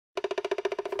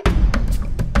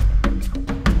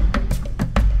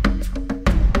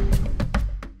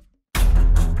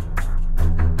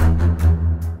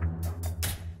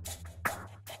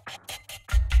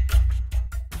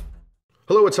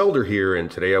it's Elder here,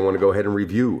 and today I want to go ahead and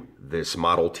review this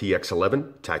model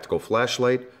TX11 Tactical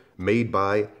Flashlight made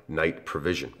by Night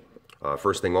Provision.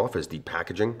 First thing off is the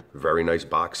packaging. Very nice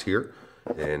box here,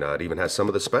 and it even has some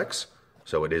of the specs.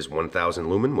 So it is 1000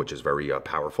 lumen, which is very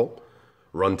powerful.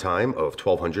 Runtime of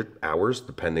 1200 hours,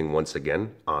 depending once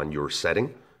again on your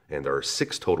setting. And there are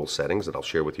 6 total settings that I'll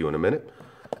share with you in a minute.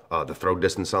 The throw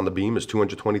distance on the beam is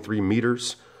 223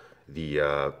 meters.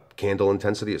 The candle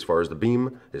intensity as far as the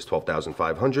beam is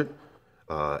 12,500.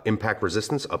 Impact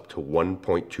resistance up to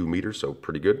 1.2 meters, so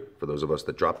pretty good for those of us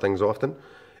that drop things often.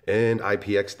 And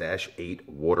IPX-8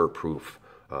 waterproof,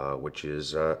 which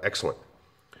is excellent.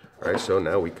 All right, so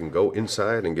now we can go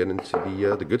inside and get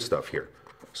into the good stuff here.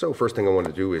 So first thing I want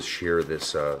to do is share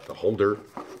this, the holder,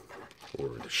 or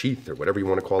the sheath, or whatever you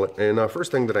want to call it. And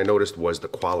first thing that I noticed was the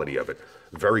quality of it.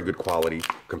 Very good quality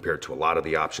compared to a lot of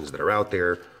the options that are out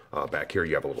there. Back here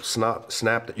you have a little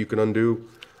snap that you can undo.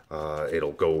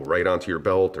 It'll go right onto your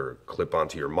belt or clip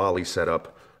onto your MOLLE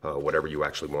setup, whatever you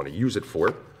actually want to use it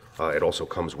for. It also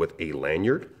comes with a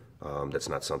lanyard. That's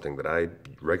not something that I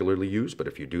regularly use, but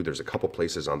if you do, there's a couple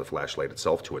places on the flashlight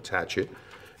itself to attach it.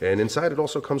 And inside it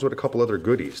also comes with a couple other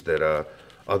goodies that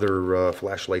other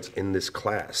flashlights in this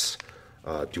class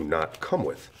do not come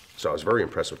with. So I was very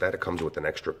impressed with that. It comes with an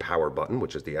extra power button,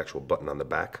 which is the actual button on the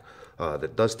back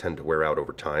that does tend to wear out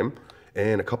over time,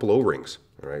 and a couple O-rings,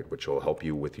 all right, which will help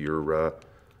you with your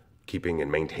keeping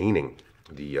and maintaining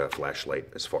the flashlight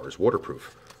as far as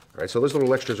waterproof. All right, so those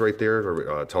little extras right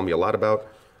there tell me a lot about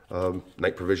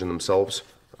Night Provision themselves.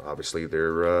 Obviously,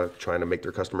 they're trying to make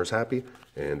their customers happy,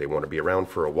 and they want to be around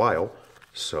for a while.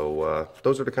 So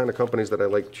those are the kind of companies that I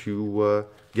like to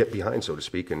get behind, so to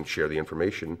speak, and share the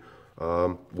information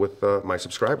with my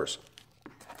subscribers.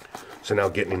 So now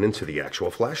getting into the actual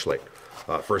flashlight.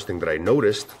 First thing that I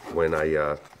noticed when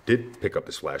I did pick up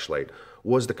this flashlight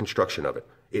was the construction of it.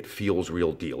 It feels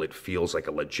real deal. It feels like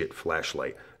a legit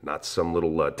flashlight, not some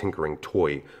little tinkering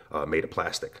toy made of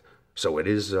plastic. So it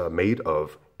is made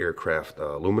of aircraft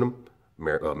aluminum,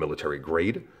 military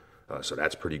grade. So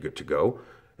that's pretty good to go.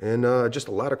 And just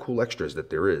a lot of cool extras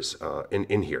that there is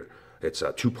in here. It's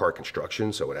a 2-part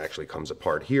construction, so it actually comes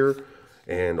apart here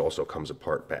and also comes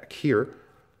apart back here,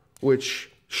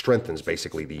 which strengthens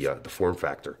basically the form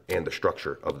factor and the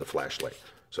structure of the flashlight.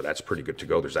 So that's pretty good to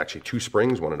go. There's actually 2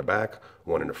 springs, one in the back,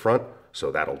 one in the front.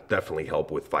 So that'll definitely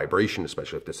help with vibration,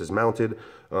 especially if this is mounted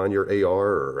on your AR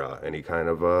or any kind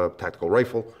of tactical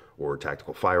rifle or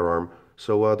tactical firearm.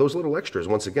 So those little extras,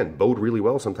 once again, bode really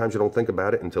well. Sometimes you don't think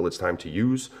about it until it's time to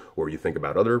use, or you think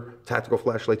about other tactical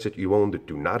flashlights that you own that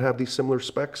do not have these similar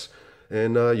specs,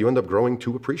 and you end up growing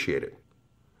to appreciate it.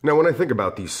 Now, when I think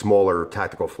about these smaller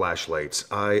tactical flashlights,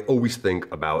 I always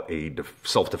think about a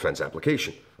self-defense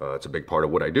application. It's a big part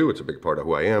of what I do. It's a big part of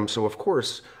who I am. So, of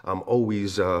course, I'm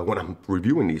always, when I'm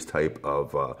reviewing these type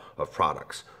of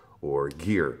products or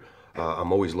gear,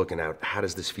 I'm always looking at how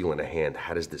does this feel in the hand?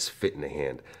 How does this fit in the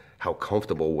hand? How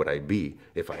comfortable would I be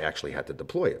if I actually had to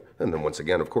deploy it? And then once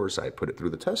again, of course, I put it through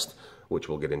the test, which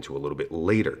we'll get into a little bit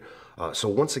later. So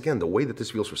once again, the way that this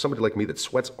feels for somebody like me that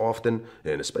sweats often,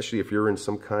 and especially if you're in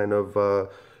some kind of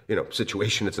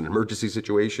situation, it's an emergency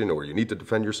situation, or you need to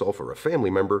defend yourself or a family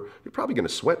member, you're probably going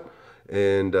to sweat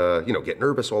and get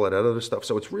nervous, all that other stuff.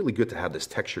 So it's really good to have this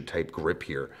texture type grip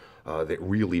here that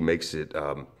really makes it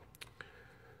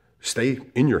stay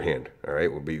in your hand, all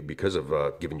right, will be because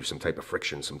of giving you some type of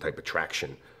friction, some type of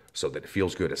traction, so that it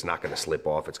feels good. It's not going to slip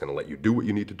off. It's going to let you do what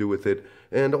you need to do with it.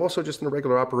 And also just in the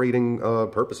regular operating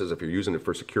purposes, if you're using it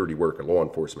for security work and law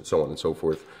enforcement, so on and so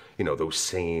forth, those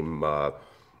same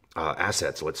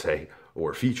assets, let's say,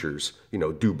 or features,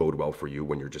 do bode well for you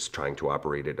when you're just trying to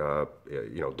operate it,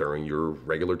 during your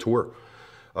regular tour.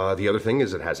 The other thing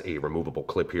is it has a removable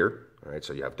clip here. All right,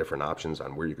 so you have different options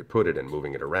on where you could put it and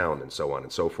moving it around and so on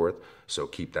and so forth. So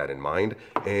keep that in mind.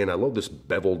 And I love this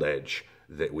beveled edge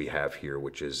that we have here,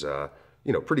 which is,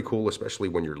 pretty cool, especially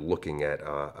when you're looking at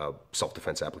a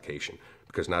self-defense application,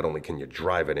 because not only can you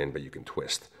drive it in, but you can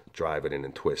drive it in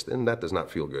and twist. And that does not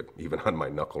feel good, even on my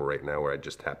knuckle right now where I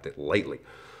just tapped it lightly.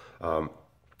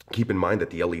 Keep in mind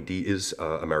that the LED is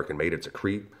American made. It's a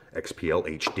Cree XPL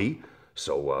HD.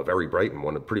 So very bright and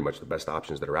one of pretty much the best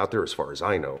options that are out there as far as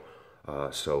I know.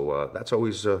 So that's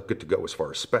always good to go as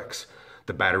far as specs.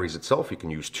 The batteries itself, you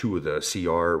can use 2 of the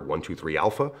CR123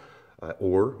 Alpha,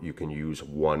 or you can use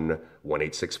one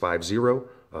 18650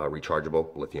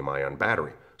 rechargeable lithium-ion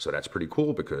battery. So that's pretty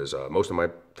cool because most of my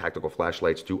tactical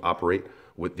flashlights do operate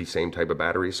with the same type of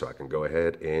battery, so I can go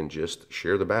ahead and just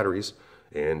share the batteries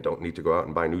and don't need to go out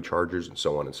and buy new chargers and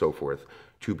so on and so forth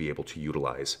to be able to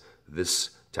utilize this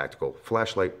tactical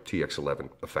flashlight TX11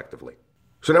 effectively.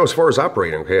 So now as far as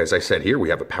operating, okay, as I said here, we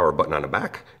have a power button on the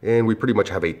back, and we pretty much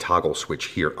have a toggle switch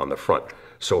here on the front.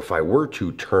 So if I were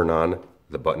to turn on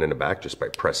the button in the back just by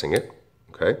pressing it,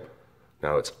 okay,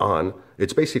 now it's on.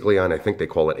 It's basically on, I think they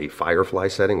call it a firefly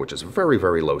setting, which is a very,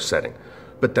 very low setting.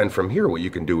 But then from here, what you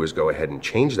can do is go ahead and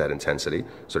change that intensity.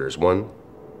 So there's one,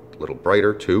 a little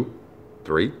brighter, 2,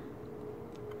 3,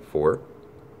 4,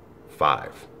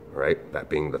 5, all right? That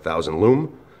being the 1000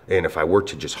 lumen. And if I were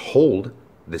to just hold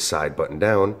this side button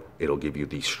down, it'll give you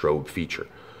the strobe feature.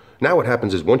 Now what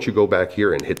happens is once you go back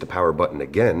here and hit the power button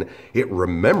again, it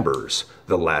remembers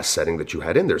the last setting that you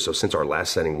had in there. So since our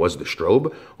last setting was the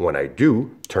strobe, when I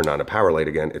do turn on a power light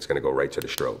again, it's gonna go right to the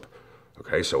strobe.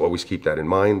 Okay, so always keep that in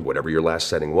mind. Whatever your last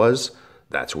setting was,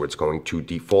 that's where it's going to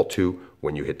default to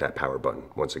when you hit that power button.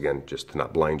 Once again, just to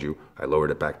not blind you, I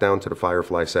lowered it back down to the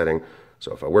firefly setting.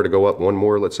 So if I were to go up one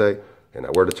more, let's say, and I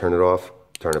were to turn it off,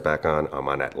 turn it back on, I'm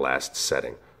on that last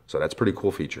setting. So that's a pretty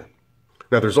cool feature.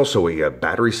 Now there's also a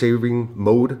battery saving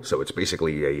mode. So it's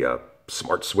basically a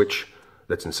smart switch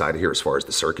that's inside of here as far as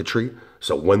the circuitry.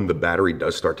 So when the battery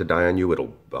does start to die on you,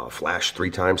 it'll flash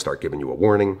 3 times, start giving you a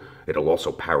warning. It'll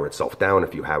also power itself down.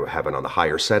 If you have it on the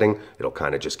higher setting, it'll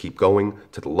kind of just keep going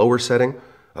to the lower setting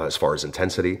as far as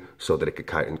intensity, so that it could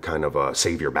kind of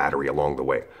save your battery along the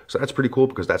way. So that's pretty cool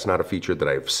because that's not a feature that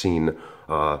I've seen,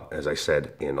 as I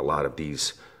said, in a lot of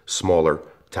these smaller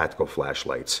tactical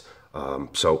flashlights.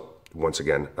 So once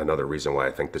again, another reason why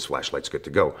I think this flashlight's good to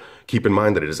go. Keep in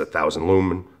mind that it is 1000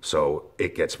 lumen, so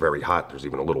it gets very hot. There's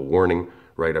even a little warning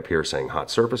right up here saying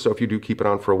hot surface. So if you do keep it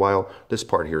on for a while, this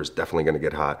part here is definitely going to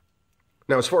get hot.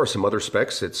 Now, as far as some other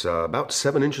specs, it's about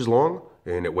 7 inches long,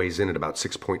 and it weighs in at about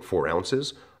 6.4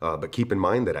 ounces. But keep in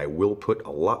mind that I will put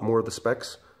a lot more of the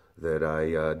specs that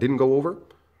I didn't go over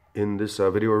in this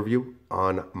video review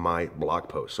on my blog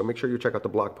post. So make sure you check out the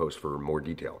blog post for more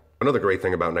detail. Another great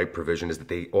thing about Night Provision is that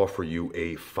they offer you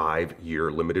a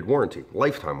 5-year limited warranty,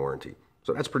 lifetime warranty.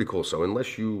 So that's pretty cool. So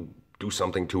unless you do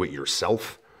something to it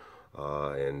yourself,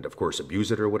 and of course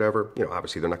abuse it or whatever, you know,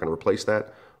 obviously they're not going to replace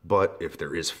that. But if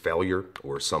there is failure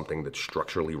or something that's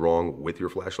structurally wrong with your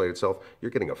flashlight itself,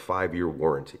 you're getting a 5-year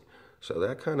warranty. So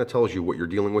that kind of tells you what you're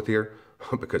dealing with here,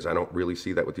 because I don't really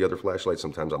see that with the other flashlights.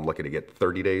 Sometimes I'm lucky to get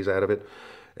 30 days out of it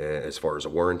as far as a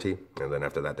warranty. And then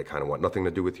after that, they kind of want nothing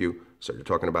to do with you. So you're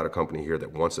talking about a company here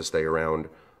that wants to stay around,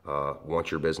 wants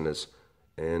your business,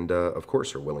 and of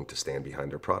course are willing to stand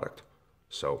behind their product.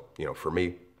 So, you know, for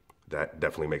me, that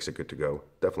definitely makes it good to go.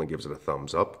 Definitely gives it a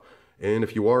thumbs up. And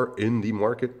if you are in the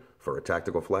market for a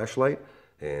tactical flashlight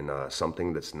and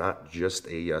something that's not just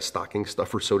a stocking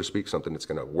stuffer, so to speak, something that's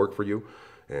going to work for you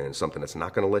and something that's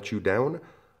not going to let you down,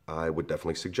 I would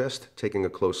definitely suggest taking a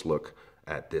close look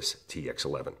at this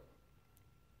TX11.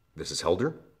 This is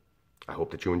Helder. I hope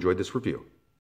that you enjoyed this review.